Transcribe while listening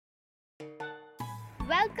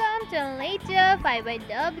welcome to later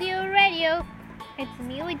 5W Radio. It's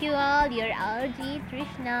me with you all, your RG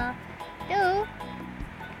Trishna. तो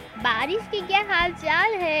बारिश की क्या हाल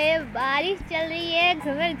चाल है? बारिश चल रही है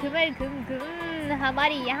घुमर घुमर घुम घुम।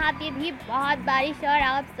 हमारे यहाँ पे भी बहुत बारिश और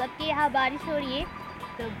आप सबके यहाँ बारिश हो रही है।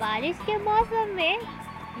 तो बारिश के मौसम में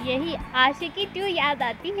यही आशिकी 2 याद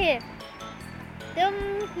आती है। तुम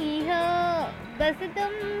ही हो, बस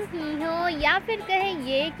तुम ही हो, या फिर कहें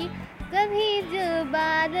ये कि कभी जो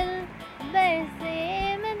बादल बरसे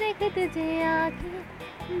मैं देख तुझे आँखें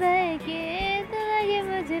भर के, तो लगे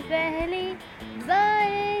मुझे पहली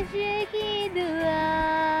बारिश की दुआ।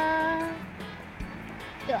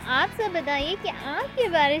 तो आप सब बताइए कि आपकी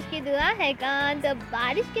बारिश की दुआ है कहाँ? तो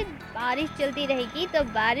बारिश चलती रहेगी तो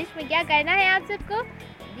बारिश में क्या करना है आप सबको?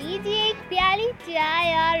 दीजिए एक प्यारी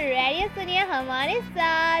चाय और रेडियो सुनिए हमारे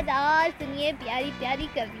साथ, और सुनिए प्यारी प्यारी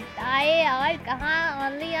कविताएं। और कहाँ?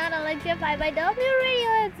 Only on Alexa 5W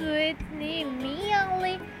Radio with me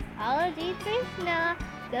only, RG Krishna.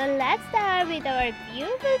 So let's start with our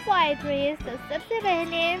beautiful poetry. तो सबसे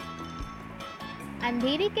पहले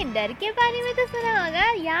अंधेरे के डर के बारे में तो सुना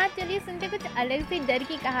होगा। यहाँ चलिए सुनते कुछ अलग सी डर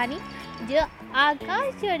की कहानी जो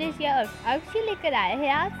आकाश चौरसिया और अक्षय लेकर आए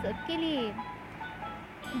हैं आप सबके लिए।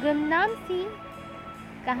 गुमनाम सी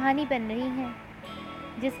कहानी बन रही है,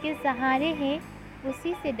 जिसके सहारे हैं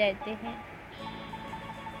उसी से डरते हैं,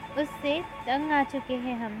 उससे तंग आ चुके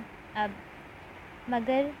हैं हम अब,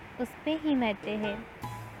 मगर उस पे ही मरते हैं।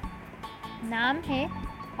 नाम है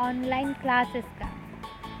ऑनलाइन क्लासेस का,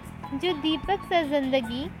 जो दीपक सा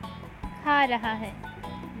जिंदगी खा रहा है।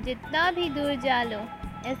 जितना भी दूर जा लो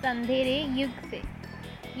इस अंधेरे युग से,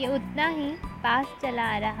 ये उतना ही पास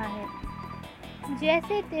चला आ रहा है।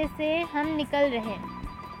 जैसे तैसे हम निकल रहे,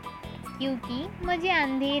 क्योंकि मुझे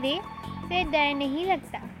अंधेरे से डर नहीं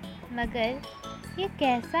लगता, मगर ये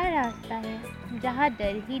कैसा रास्ता है जहाँ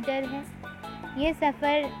डर ही डर है। ये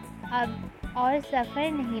सफ़र अब और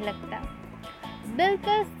सफ़र नहीं लगता।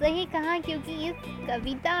 बिल्कुल सही कहा, क्योंकि इस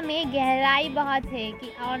कविता में गहराई बहुत है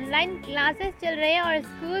कि ऑनलाइन क्लासेस चल रहे हैं और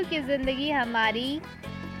स्कूल की ज़िंदगी हमारी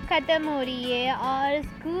ख़त्म हो रही है, और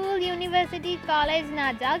स्कूल यूनिवर्सिटी कॉलेज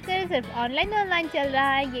ना जाकर सिर्फ ऑनलाइन चल रहा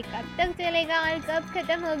है। ये कब तक चलेगा और कब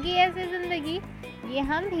ख़त्म होगी ऐसी ज़िंदगी, ये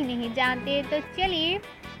हम भी नहीं जानते। तो चलिए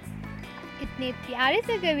इतने प्यारे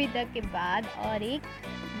से कविता के बाद और एक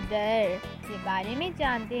डर के बारे में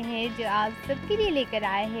जानते हैं, जो आप सबके लिए लेकर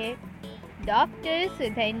आए हैं doctor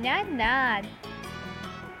सुधन्या Nath.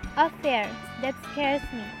 A fear that scares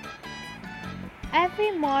me.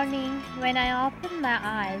 Every morning when I open my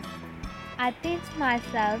eyes, I pinch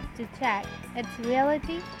myself to check its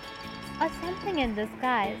reality or something in the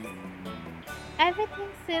skies. Everything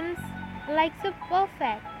seems like so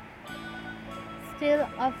perfect. Still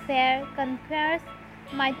a fear conquers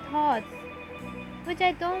my thoughts, which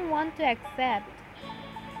I don't want to accept.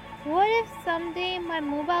 What if someday my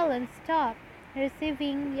mobile will stop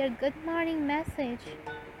receiving your good morning message?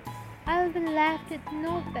 I will be left with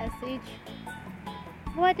no passage.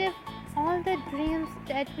 What if all the dreams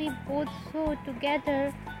that we both saw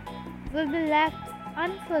together will be left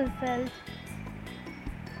unfulfilled?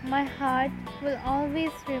 My heart will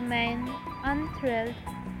always remain unthrilled.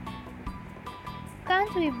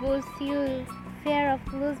 Can't we both see fear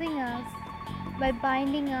of losing us by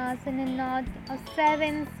binding us in a knot of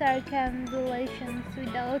 7 circumambulations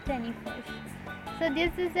without any push? So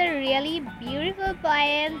this is a really beautiful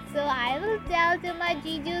poem. So I will tell to my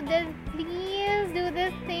Jiju that please do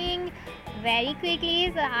this thing very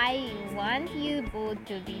quickly. So I want you both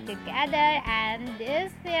to be together, and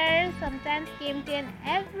this fear sometimes came to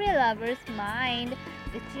every lover's mind.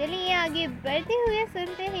 तो चलिए आगे बढ़ते हुए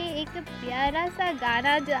सुनते हैं एक प्यारा सा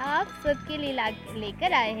गाना जो आप सबके लिए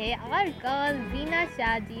लेकर आए हैं, और कौन? बीना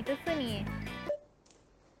शाह जी। तो सुनिए।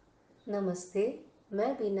 नमस्ते,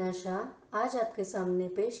 मैं बीना शाह आज आपके सामने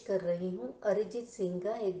पेश कर रही हूँ अरिजीत सिंह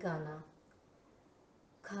का एक गाना।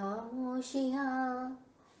 खामोशियाँ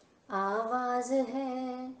आवाज़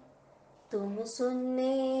है, तुम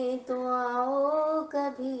सुनने तो आओ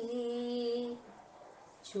कभी,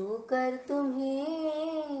 छू कर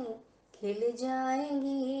तुम्हें खिल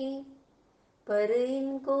जाएंगी, पर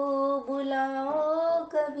इनको बुलाओ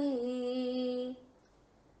कभी।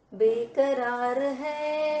 बेकरार है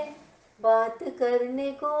बात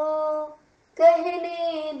करने को,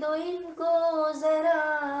 कहने दो इनको जरा।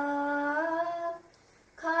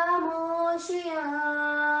 खामोशियाँ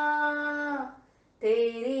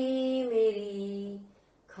तेरी मेरी,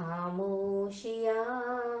 खामोशियाँ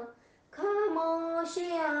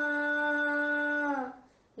खामोशियाँ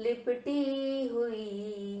लिपटी हुई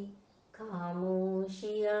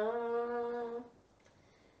खामोशियाँ।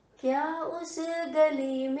 क्या उस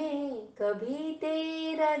गली में कभी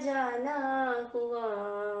तेरा जाना हुआ,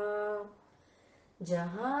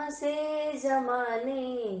 जहाँ से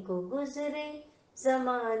जमाने को गुजरे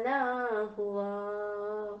जमाना हुआ।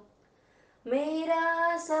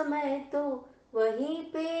 मेरा समय तो वहीं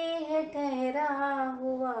पे है ठहरा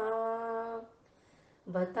हुआ,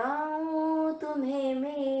 बताऊं तुम्हें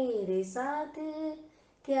मेरे साथ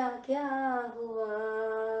क्या क्या हुआ।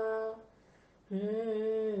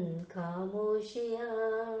 खामोशियाँ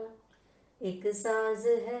एक साज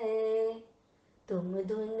है, तुम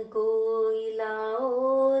धुन को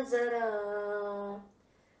लाओ जरा।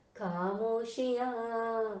 खामोशियाँ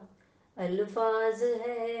अल्फाज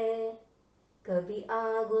है, कभी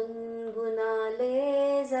आ गुनगुना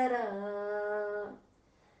ले जरा।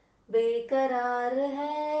 बेकरार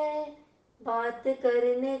है बात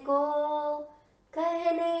करने को,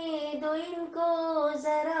 कहने दो इनको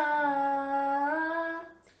जरा।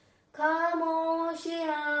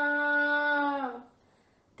 खामोशियाँ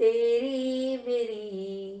तेरी मेरी,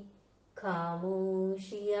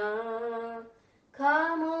 खामोशियाँ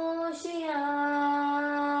खामोशियाँ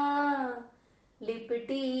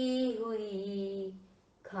लिपटी हुई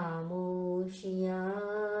खामोशियाँ।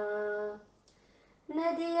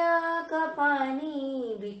 नदिया का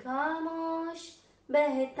पानी भी खामोश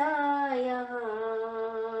बहता यहाँ,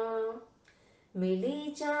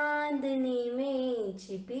 मिली चांदनी में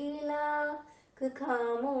छिपी लाख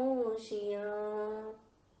खामोशियाँ।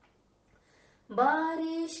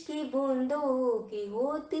 बारिश की बूंदों की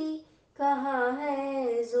होती कहाँ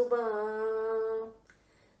है जुबां,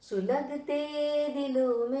 सुलगते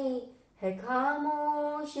दिलों में है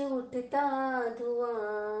खामोश उठता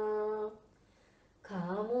धुआं।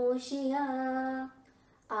 खामोशियाँ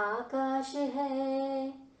आकाश है,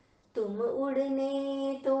 तुम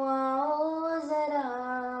उड़ने तो आओ जरा।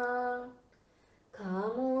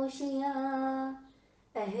 खामोशियाँ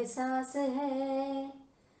एहसास है,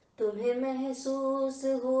 तुम्हें महसूस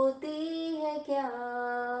होती है क्या।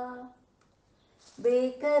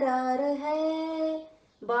 बेकरार है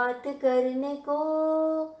बात करने को,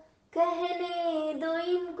 कहने दो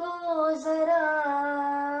इनको जरा।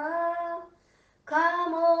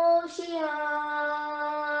 खामोशियाँ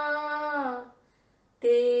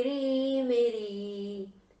तेरी मेरी,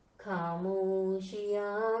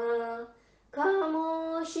 खामोशियाँ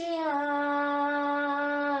खामोशियाँ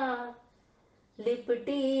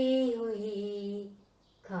लिपटी हुई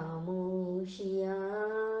खामोशियाँ।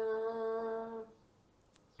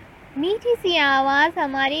 मीठी सी आवाज़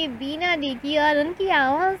हमारी बीना दी की, और उनकी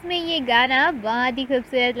आवाज़ में ये गाना बहुत ही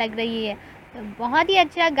खूबसूरत लग रही है। तो बहुत ही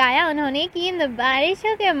अच्छा गाया उन्होंने कि इन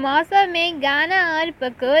बारिशों के मौसम में गाना और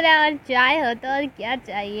पकौड़ा और चाय हो तो और क्या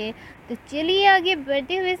चाहिए। तो चलिए आगे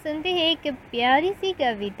बढ़ते हुए सुनते हैं एक प्यारी सी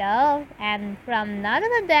कविता, and from not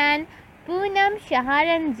other than Poonam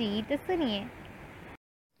Saharan ji. तो सुनिए।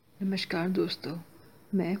 नमस्कार दोस्तों,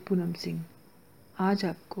 मैं पूनम सिंह आज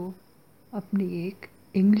आपको अपनी एक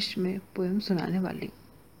इंग्लिश में पोएम सुनाने वाली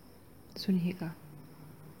हूँ। सुनिएगा।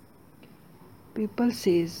 People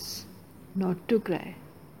says not to cry,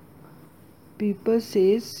 people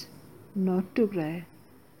says not to cry,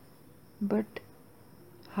 but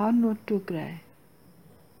how not to cry,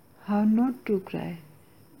 how not to cry,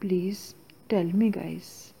 please tell me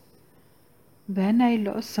guys. When I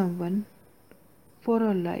lost someone for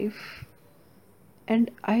a life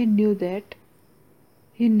and I knew that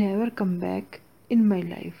he never come back in my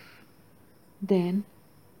life, then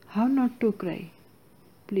how not to cry?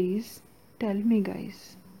 Please tell me guys,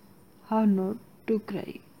 how not to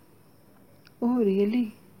cry? Oh really,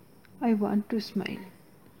 I want to smile,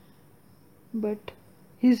 but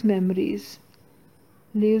his memories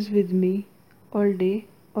lives with me all day,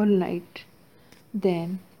 all night.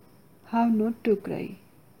 Then how not to cry?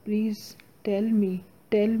 Please tell me,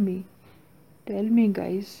 tell me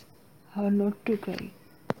guys, how not to cry?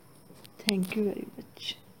 Thank you very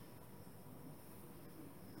much.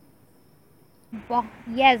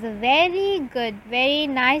 Yes, very good, very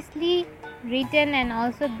nicely written and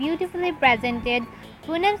also beautifully presented.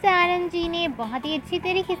 Poonam Saharan ji ने बहुत ही अच्छी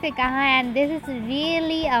तरीके से कहा, and this is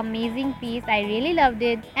really amazing piece, I really loved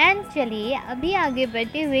it. And चलिए अभी आगे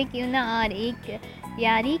बढ़ते हुए क्यों ना और एक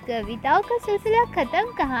प्यारी कविताओं का सिलसिला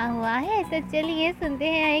ख़त्म कहाँ हुआ है, तो चलिए सुनते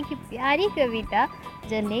हैं एक प्यारी कविता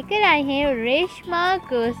जो लेकर आए हैं Reshma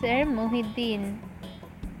Kausar Mohiddin.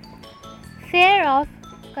 Fear of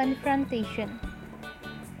confrontation.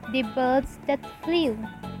 The birds that flew,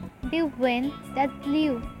 the wind that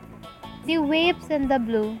blew, the waves in the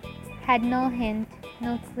blue had no hint,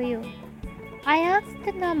 no clue. I asked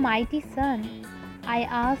the mighty sun, I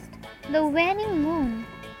asked the waning moon,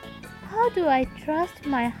 How do I trust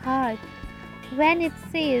my heart when it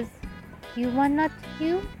says you are not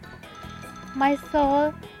you? My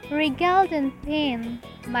soul regaled in pain,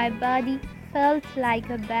 my body felt like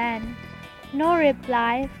a band. No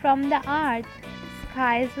reply from the earth,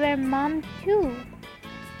 skies were mum too.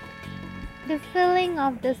 The feeling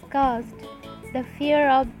of disgust, the fear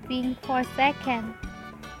of being forsaken,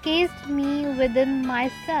 cased me within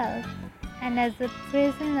myself, and as a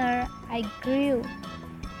prisoner I grew.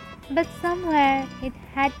 But somewhere it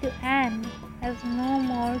had to end, as no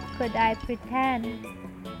more could I pretend.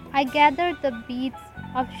 I gathered the beats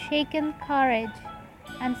of shaken courage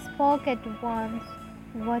and spoke at once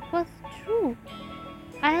what was true.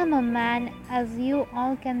 I am a man, as you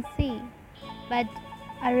all can see, but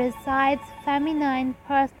resides feminine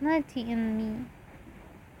personality in me.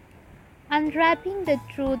 Unwrapping the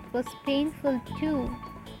truth was painful too,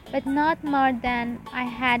 but not more than I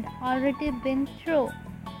had already been through.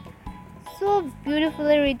 So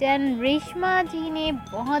beautifully written. Reshma जी ने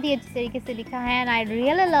बहुत ही अच्छे तरीके से लिखा है, and I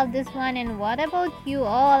really love this one. And what about you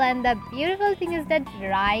all? And the beautiful thing is that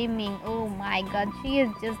rhyming. Oh my God, she is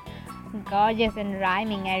just gorgeous in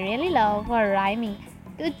rhyming. I really love her rhyming.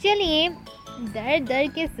 तो चलिए दर दर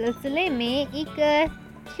के सिलसिले में एक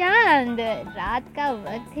चांद, रात का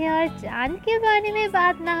वक्त है और चांद के बारे में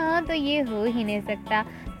बात ना हो तो ये हो ही नहीं सकता.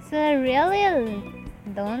 So really,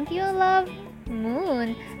 don't you love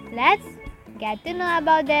moon? Let's get to know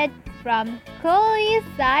about that from Kohli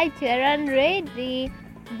Sai Charan Reddy.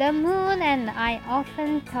 The moon and I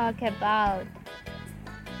often talk about.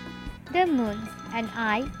 The moon and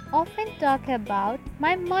I often talk about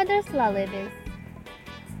my mother's lullabies,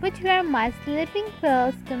 which were my sleeping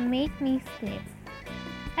pills to make me sleep.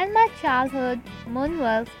 In my childhood, moon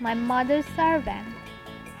was my mother's servant,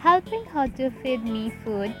 helping her to feed me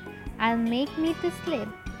food and make me to sleep.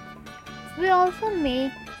 We also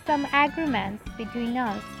made some agreements between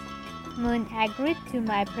us. Moon agreed to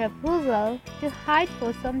my proposal to hide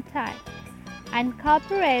for some time and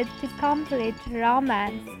cooperate to complete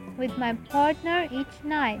romance with my partner each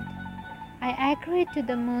night. I agreed to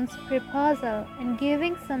the moon's proposal and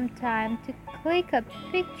giving some time to click a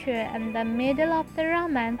picture in the middle of the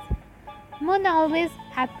romance. Moon always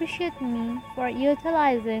appreciated me for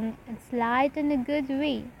utilizing its light in a good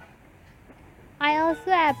way. I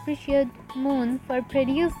also appreciate moon for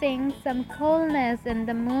producing some coolness in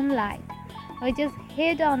the moonlight, which is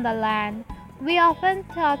hid on the land. We often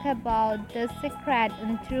talk about the secret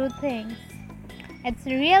and true things. It's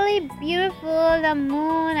really beautiful, the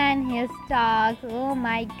moon and his talks. Oh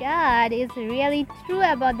my God, it's really true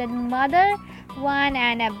about the mother one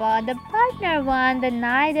and about the partner one. The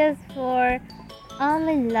night is for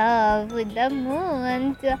only love with the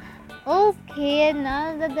moon. Okay,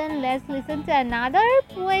 now then let's listen to another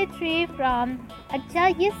poetry from. अच्छा,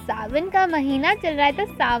 ये सावन का महीना चल रहा है तो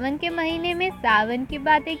सावन के महीने में सावन की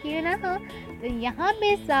बातें क्यों ना हो. तो यहाँ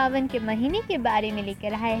पे सावन के महीने के बारे में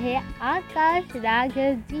लेकर आए हैं आकाश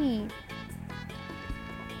राघव जी.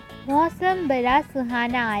 मौसम बड़ा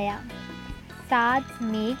सुहाना आया, साथ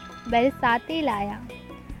मेघ बरसाते लाया,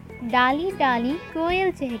 डाली डाली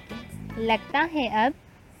कोयल चहकी, लगता है अब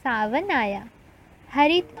सावन आया.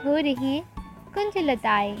 हरित हो रही कुंज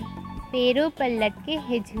लताएं, पेड़ों पर लटके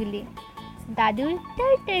हैं झूले, दादू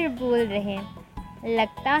टर टर बोल रहे,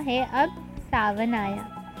 लगता है अब सावन आया.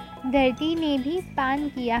 धरती ने भी पान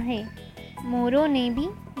किया है, मोरों ने भी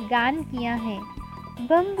गान किया है,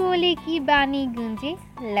 बम बोले की बानी गूंजे,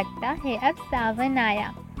 लगता है अब सावन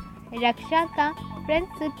आया. रक्षा का प्रण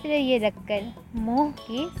सूत्र ये रखकर मोह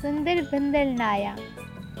के सुंदर बंधन लाया,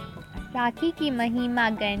 राखी की महिमा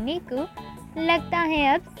करने को लगता है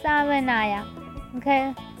अब सावन आया.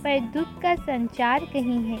 घर पर दुख का संचार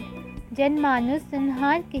कहीं है, जनमानुष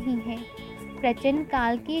संहार कहीं है, प्रचंड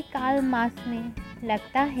काल के काल मास में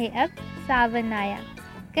लगता है अब सावन आया.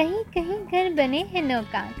 कहीं कहीं घर बने हैं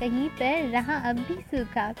नौका, कहीं पर रहा अब भी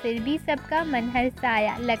सूखा, फिर भी सबका मन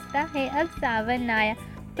हर्षाया, लगता है अब सावन आया.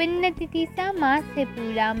 पुण्यतिथि सा मास है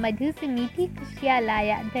पूरा, मधु से मीठी खुशियाँ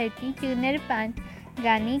लाया, धरती चूनर पान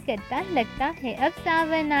गाने करता, लगता है अब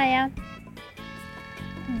सावन आया.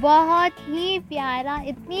 बहुत ही प्यारा,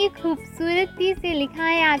 इतनी खूबसूरती से लिखा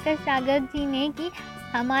है आकाश सागर जी ने कि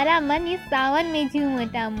हमारा मन इस सावन में झूम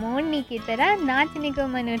उठा, मोरनी की तरह नाचने को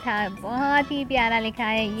मन उठा. बहुत ही प्यारा लिखा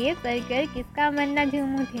है, ये पढ़कर किसका मन ना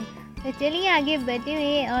झूम उठे. तो चलिए आगे बढ़ते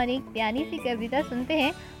हुए और एक प्यारी सी कविता सुनते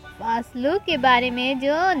हैं फासलों के बारे में,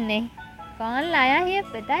 जो नहीं कौन लाया है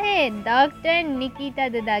पता है, डॉक्टर निकिता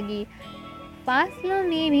ददागी. फासलों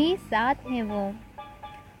में भी साथ हैं वो,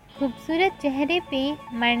 खूबसूरत चेहरे पे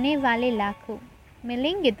मरने वाले लाखों,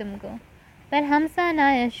 मिलेंगे तुमको पर हमसा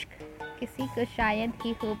ना इश्क किसी को शायद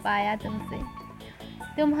ही हो पाया तुमसे।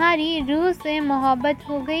 तुम्हारी रूह से मोहब्बत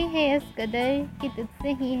हो गई है इस कदर कि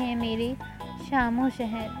तुझसे ही है मेरे शामो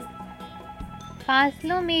शहर।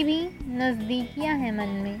 फासलों में भी नज़दीकियां हैं मन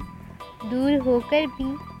में, दूर होकर भी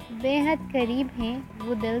बेहद करीब हैं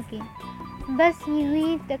वो दिल के। बस यूं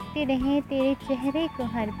ही तकते रहें तेरे चेहरे को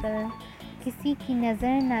हर पल, किसी की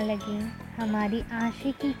नज़र ना लगे हमारी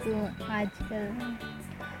आशिकी को आजकल।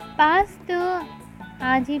 पास तो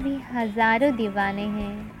आज भी हज़ारों दीवाने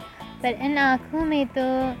हैं, पर इन आँखों में तो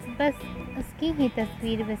बस उसकी ही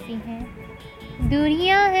तस्वीर बसी है।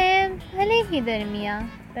 दूरियां हैं भले ही दरमियाँ,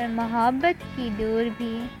 पर मोहब्बत की डोर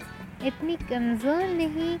भी इतनी कमज़ोर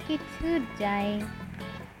नहीं कि छूट जाए।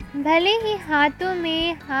 भले ही हाथों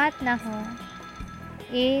में हाथ ना हो,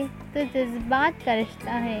 ये तो जज्बात का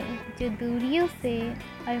रिश्ता है जो दूरियों से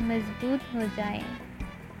और मजबूत हो जाए।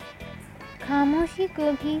 खामोशी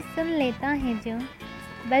को भी सुन लेता है जो,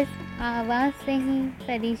 बस आवाज़ से ही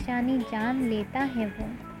परेशानी जान लेता है वो।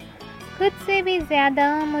 खुद से भी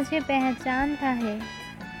ज़्यादा मुझे पहचानता है,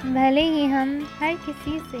 भले ही हम हर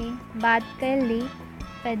किसी से बात कर ले,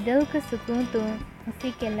 पर दिल को सुकून तो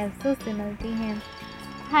उसी के लफ्ज़ों से मिलती है।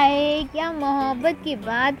 हाय, क्या मोहब्बत की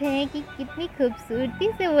बात है कि कितनी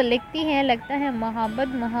खूबसूरती से वो लिखती है। लगता है मोहब्बत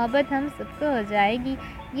मोहब्बत हम सबको हो जाएगी।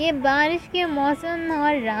 ये बारिश के मौसम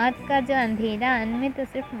और रात का जो अंधेरा, इनमें तो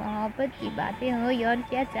सिर्फ मोहब्बत की बातें हो और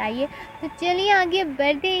क्या चाहिए। तो चलिए आगे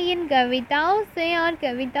बढ़ते हैं इन कविताओं से, और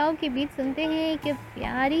कविताओं के बीच सुनते हैं एक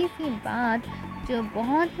प्यारी सी बात जो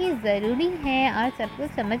बहुत ही ज़रूरी है और सबको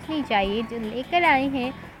समझनी चाहिए, जो लेकर आई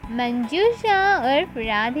हैं मंजूषा और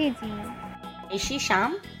राधे जी। ऐसी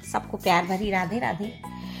शाम सबको प्यार भरी राधे राधे।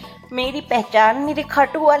 मेरी पहचान मेरे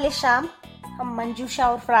खटू वाले शाम, हम मंजूषा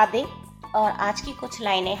और राधे। और आज की कुछ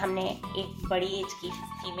लाइनें हमने एक बड़ी एज की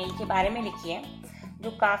फीमेल के बारे में लिखी है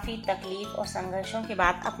जो काफ़ी तकलीफ और संघर्षों के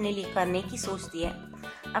बाद अपने लिए करने की सोचती है।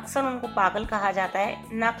 अक्सर उनको पागल कहा जाता है,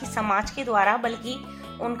 ना कि समाज के द्वारा बल्कि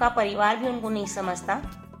उनका परिवार भी उनको नहीं समझता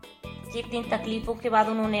कि इतनी तकलीफ़ों के बाद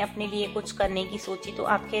उन्होंने अपने लिए कुछ करने की सोची तो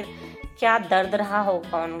आखिर क्या दर्द रहा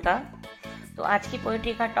होगा उनका। तो आज की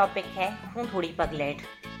पोइट्री का टॉपिक है हूँ थोड़ी पगलेट।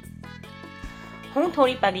 हूँ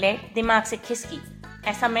थोड़ी पगलेट, दिमाग से खिसकी,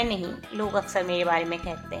 ऐसा मैं नहीं, लोग अक्सर मेरे बारे में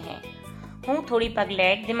कहते हैं। हूँ थोड़ी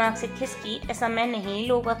पगलेट, दिमाग से खिसकी, ऐसा मैं नहीं,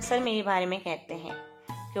 लोग अक्सर मेरे बारे में कहते हैं।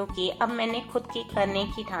 क्योंकि अब मैंने खुद की करने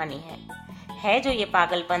की ठानी है जो ये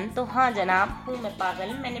पागलपन, तो हाँ जनाब हूँ मैं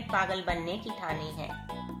पागल, मैंने पागल बनने की ठानी है।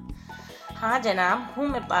 हाँ जनाब हूँ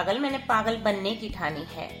मैं पागल, मैंने पागल बनने की ठानी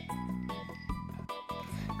है।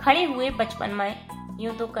 खड़े हुए बचपन में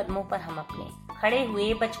यूं तो कदमों पर हम अपने, खड़े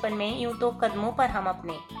हुए बचपन में यूं तो कदमों पर हम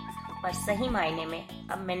अपने, पर सही मायने में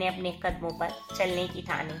अब मैंने अपने कदमों पर चलने की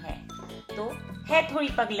ठानी है। तो है थोड़ी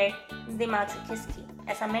पगलेट, दिमाग से खिसकी,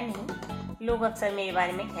 ऐसा मैं नहीं, लोग अक्सर मेरे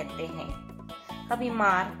बारे में कहते हैं। कभी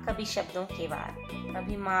मार कभी शब्दों के वार,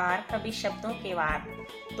 कभी मार कभी शब्दों के वार,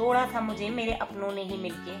 तोड़ा था मुझे मेरे अपनों ने ही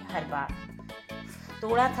मिलके हर बार,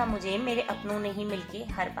 तोड़ा था मुझे मेरे अपनों ने ही मिलके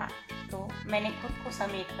हर बार। तो मैंने खुद को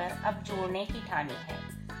समेट कर अब जोड़ने की ठानी है।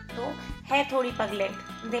 तो है थोड़ी पगलेट,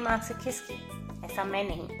 दिमाग से खिसकी, ऐसा मैं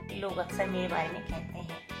नहीं, लोग अक्सर मेरे बारे में कहते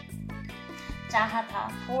हैं। चाहा था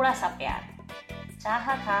थोड़ा सा प्यार,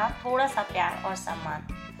 चाहा था थोड़ा सा प्यार और सम्मान,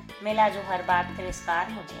 मिला जो हर बार तिरस्कार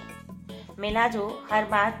मुझे, मिला जो हर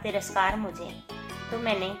बार तिरस्कार मुझे, तो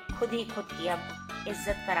मैंने खुद ही खुद की अब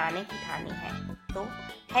इज्जत कराने की ठानी है। तो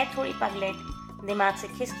है थोड़ी पगलेट, दिमाग से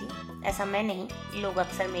खिसकी, ऐसा मैं नहीं, लोग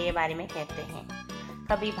अक्सर मेरे बारे में कहते हैं।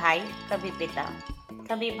 कभी भाई कभी पिता,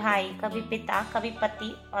 कभी भाई कभी पिता, कभी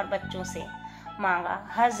पति और बच्चों से मांगा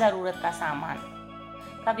हर ज़रूरत का सामान,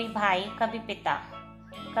 कभी भाई कभी पिता,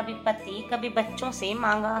 कभी पति कभी बच्चों से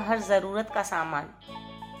मांगा हर ज़रूरत का सामान,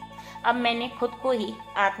 अब मैंने खुद को ही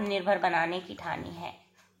आत्मनिर्भर बनाने की ठानी है।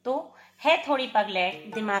 तो है थोड़ी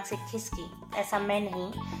पगलेट, दिमाग से खिसकी, ऐसा मैं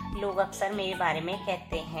नहीं, लोग अक्सर मेरे बारे में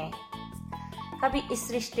कहते हैं। कभी इस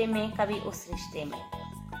रिश्ते में कभी उस रिश्ते में,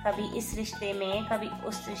 कभी इस रिश्ते में कभी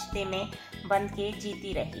उस रिश्ते में बंध के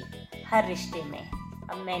जीती रही हर रिश्ते में,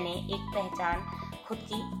 अब मैंने एक पहचान खुद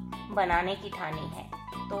की बनाने की ठानी है।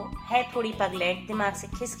 तो है थोड़ी पगलेट, दिमाग से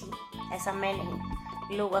खिसकी, ऐसा मैं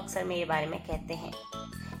नहीं, लोग अक्सर मेरे बारे में कहते हैं।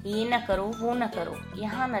 ये न करो वो न करो,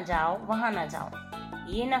 यहाँ न जाओ वहाँ न जाओ,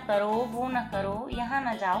 ये न करो वो न करो, यहाँ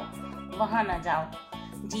न जाओ वहाँ न जाओ,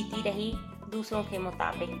 जीती रही दूसरों के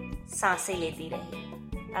मुताबिक सांसें लेती रही,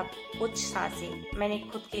 अब कुछ सांसें मैंने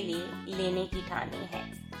खुद के लिए लेने की ठानी है।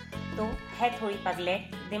 तो है थोड़ी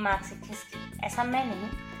पगलेट, दिमाग से खिसकी, ऐसा मैं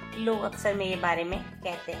नहीं, लोग अक्सर मेरे बारे में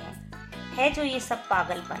कहते हैं। है जो ये सब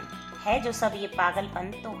पागलपन, है जो सब ये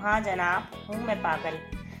पागलपन, तो हाँ जनाब हूँ मैं पागल,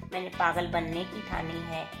 मैंने पागल बनने की ठानी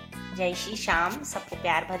है। जय श्री श्याम। सबको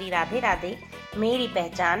प्यार भरी राधे राधे। मेरी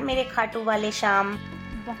पहचान मेरे खाटू वाले श्याम।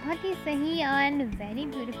 बहुत ही सही एंड वेरी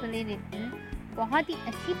ब्यूटीफुली रिटन। बहुत ही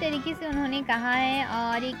अच्छी तरीके से उन्होंने कहा है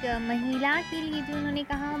और एक महिला के लिए जो उन्होंने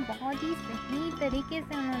कहा बहुत ही सही तरीके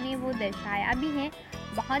से उन्होंने वो दर्शाया भी है।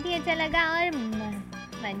 बहुत ही अच्छा लगा। और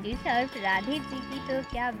मंजूषा और राधे जी की तो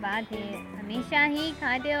क्या बात है, हमेशा ही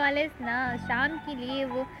खाटे वाले शाम के लिए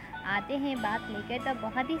वो आते हैं बात लेकर, तो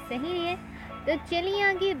बहुत ही सही है। तो चलिए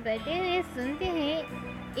आगे बढ़ते हैं, सुनते हैं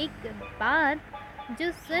एक बात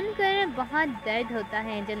जो सुनकर बहुत दर्द होता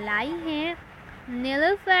है, जो लाई है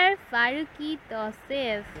नीलूफर फारूकी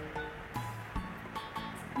तौसीफ।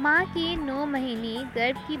 माँ के 9 महीने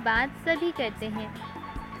गर्भ की बात सभी करते हैं,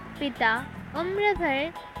 पिता उम्र भर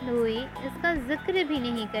हुए इसका जिक्र भी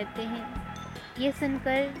नहीं करते हैं। ये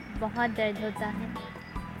सुनकर बहुत दर्द होता है।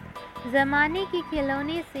 ज़माने के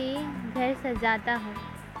खिलौने से घर सजाता हूँ,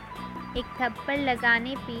 एक थप्पड़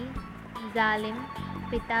लगाने पे जालिम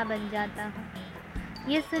पिता बन जाता हूँ।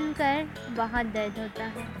 ये सुनकर बहुत दर्द होता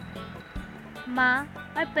है। माँ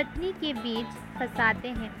और पत्नी के बीच फंसाते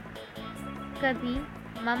हैं, कभी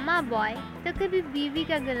मम्मा बॉय तो कभी बीवी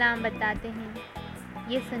का गुलाम बताते हैं।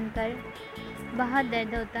 ये सुनकर बहुत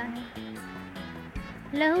दर्द होता है।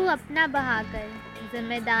 लहू अपना बहाकर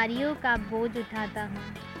जिम्मेदारियों का बोझ उठाता हूँ,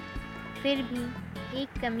 फिर भी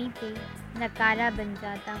एक कमी पे नकारा बन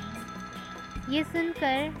जाता हूँ। ये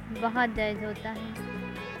सुनकर बहुत दर्द होता है।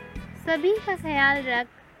 सभी का ख्याल रख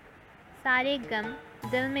सारे गम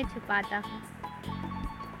दिल में छुपाता हूँ,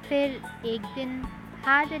 फिर एक दिन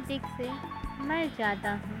हार्ट अटैक से मर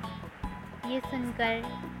जाता हूँ। ये सुनकर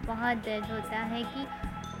बहुत दर्द होता है कि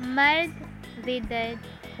मर्द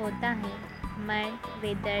बेदर्द होता है, मर्द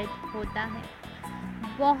बेदर्द होता है।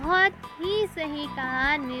 बहुत ही सही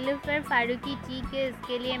कहा नीलूफर फारूकी जी के।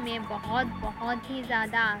 इसके लिए मैं बहुत ही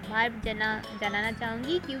ज़्यादा आभार जनाना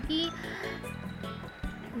चाहूँगी, क्योंकि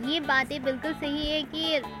ये बातें बिल्कुल सही है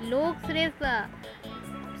कि लोग सिर्फ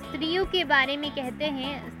स्त्रियों के बारे में कहते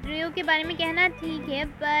हैं। स्त्रियों के बारे में कहना ठीक है,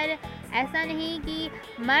 पर ऐसा नहीं कि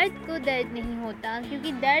मर्द को दर्द नहीं होता,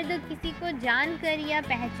 क्योंकि दर्द किसी को जानकर या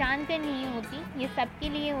पहचान कर नहीं होती, ये सबके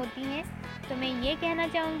लिए होती है। तो मैं ये कहना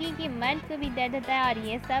चाहूँगी कि मर्द को भी दर्द होता है, और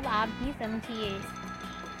ये सब आप भी समझिए।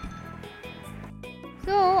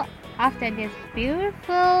 So after this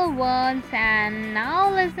beautiful words, and now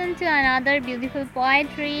listen to another beautiful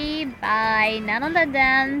poetry by none other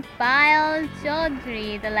than Payal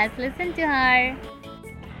Chaudhary. So let's listen to her.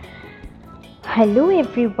 Hello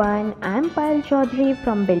everyone, I'm Payal Chaudhary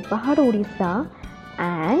from Belpahar, Odisha,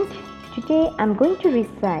 and today I'm going to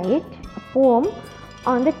recite a poem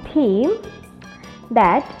on the theme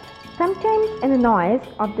that sometimes in the noise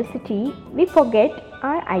of the city we forget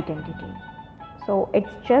our identity. So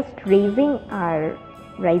it's just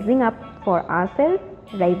rising up for ourselves,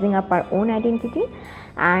 rising up our own identity,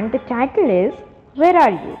 and the title is Where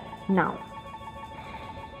Are You Now?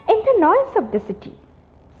 In the noise of the city,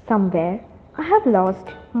 somewhere I have lost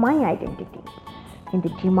my identity. In the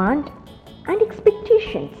demand and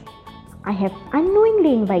expectations, I have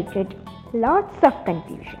unknowingly invited lots of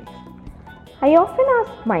confusions. I often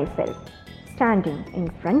ask myself, standing in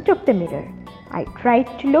front of the mirror, I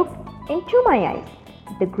tried to look into my eyes.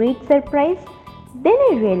 The great surprise, then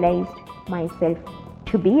I realized myself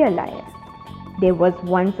to be a liar. There was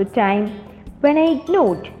once a time when I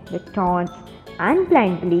ignored the taunts and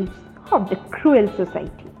blind beliefs of the cruel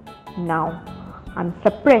society. Now I'm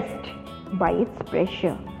suppressed by its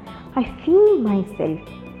pressure. I feel myself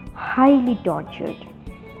highly tortured.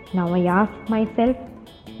 Now I ask myself,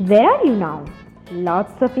 where are you now?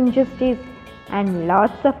 Lots of injustice and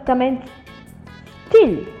lots of comments.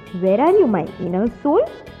 Still, where are you, my inner soul?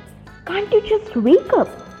 Can't you just wake up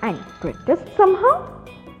and protest somehow?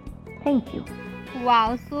 Thank you.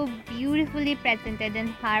 Wow, so beautifully presented, and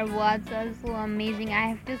her words are so amazing. I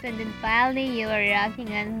have to say that Payal, you are rocking,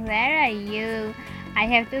 and where are you? I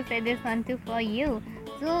have to say this one too for you.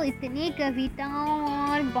 So इतनी कविताओं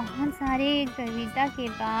और बहुत सारे कविता के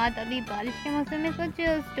बाद अभी बारिश के मौसम में कुछ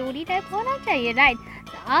स्टोरी टाइप होना चाहिए, राइट?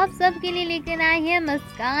 तो आप सब के लिए लेकर आए हैं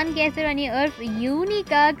मुस्कान केसरानी और यूनिक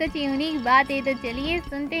का कुछ यूनिक बात है। तो चलिए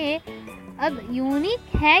सुनते हैं। अब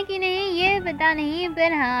यूनिक है कि नहीं ये पता नहीं,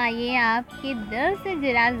 पर हाँ ये आपके दिल से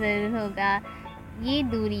जुड़ा ज़रूर होगा। ये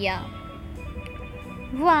दूरियाँ।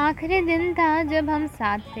 वो आखिरी दिन था जब हम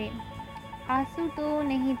साथ थे। आंसू तो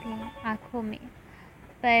नहीं थे आँखों में,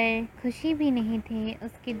 पर खुशी भी नहीं थी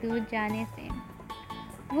उसके दूर जाने से।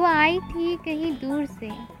 वो आई थी कहीं दूर से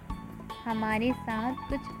हमारे साथ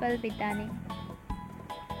कुछ पल बिताने।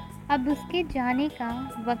 अब उसके जाने का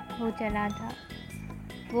वक्त हो चला था।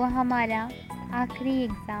 वो हमारा आखिरी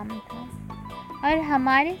एग्ज़ाम था। और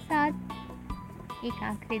हमारे साथ एक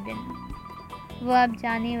आखिरी दिन। वो अब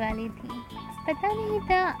जाने वाली थी। पता नहीं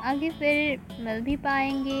था आगे फिर मिल भी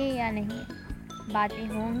पाएंगे या नहीं, बातें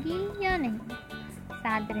होंगी या नहीं,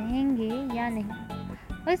 साथ रहेंगे या नहीं।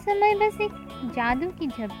 उस समय बस एक जादू की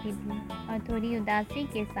झपकी थी और थोड़ी उदासी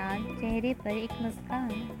के साथ चेहरे पर एक मुस्कान।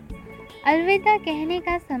 अलविदा कहने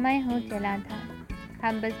का समय हो चला था।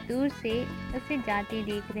 हम बस दूर से उसे जाते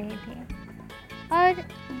देख रहे थे और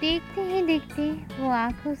देखते ही देखते वो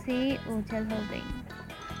आंखों से ओझल हो गई।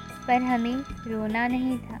 पर हमें रोना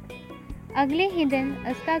नहीं था। अगले ही दिन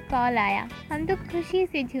उसका कॉल आया। हम तो खुशी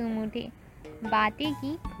से झूम उठे, बातें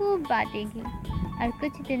की, खूब बातें की और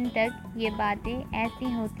कुछ दिन तक ये बातें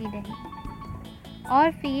ऐसी होती रही।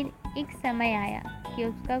 और फिर एक समय आया कि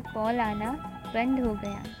उसका कॉल आना बंद हो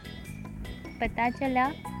गया। पता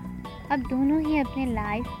चला अब दोनों ही अपने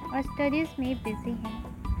लाइफ और स्टडीज़ में बिजी हैं।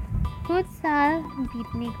 कुछ साल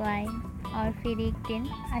बीतने को आए और फिर एक दिन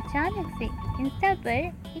अचानक से इंस्टा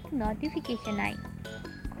पर एक नोटिफिकेशन आई।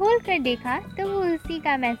 खोल कर देखा तो वो उसी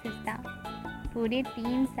का मैसेज था। पूरे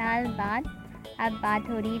 3 साल बाद अब बात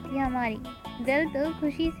हो रही थी हमारी। दिल तो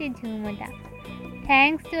खुशी से झूम उठा।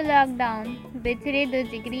 थैंक्स टू लॉकडाउन बिछड़े दो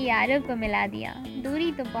जिगरी यारों को मिला दिया।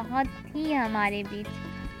 दूरी तो बहुत थी हमारे बीच,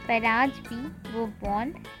 पर आज भी वो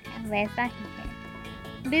बॉन्ड वैसा ही है।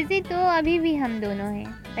 बिजी तो अभी भी हम दोनों हैं,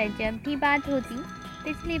 पर जब भी बात होती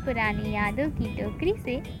पिछली पुरानी यादों की टोकरी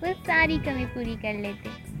से वो सारी कमी पूरी कर लेते।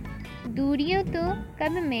 दूरियों तो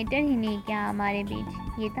कभी मैटर ही नहीं किया हमारे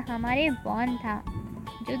बीच। ये तो हमारे बॉन्ड था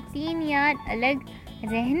जो 3 यार अलग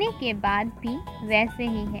रहने के बाद भी वैसे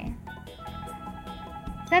ही है।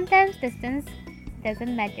 Sometimes distance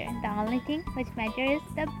doesn't matter. The only thing which matters is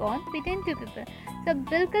the bond between two people. तो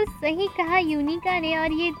बिल्कुल सही कहा यूनिका ने।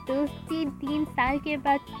 और ये दोस्ती 3 साल के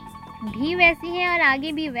बाद भी वैसी है और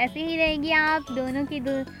आगे भी वैसे ही रहेगी। आप दोनों की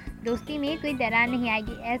दोस्ती में कोई दरार नहीं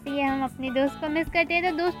आएगी। ऐसे ही हम अपने दोस्त को मिस करते हैं,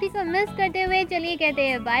 तो दोस्ती को मिस करते हुए चलिए कहते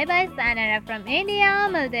हैं bye bye, sayonara from India.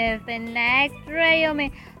 मिलते हैं फिर नेक्स्ट रेडियो में।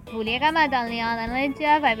 भूलिएगा मत ऑनली ऑन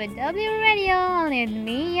रेडियो, में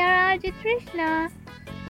मी यार आरजे कृष्णा।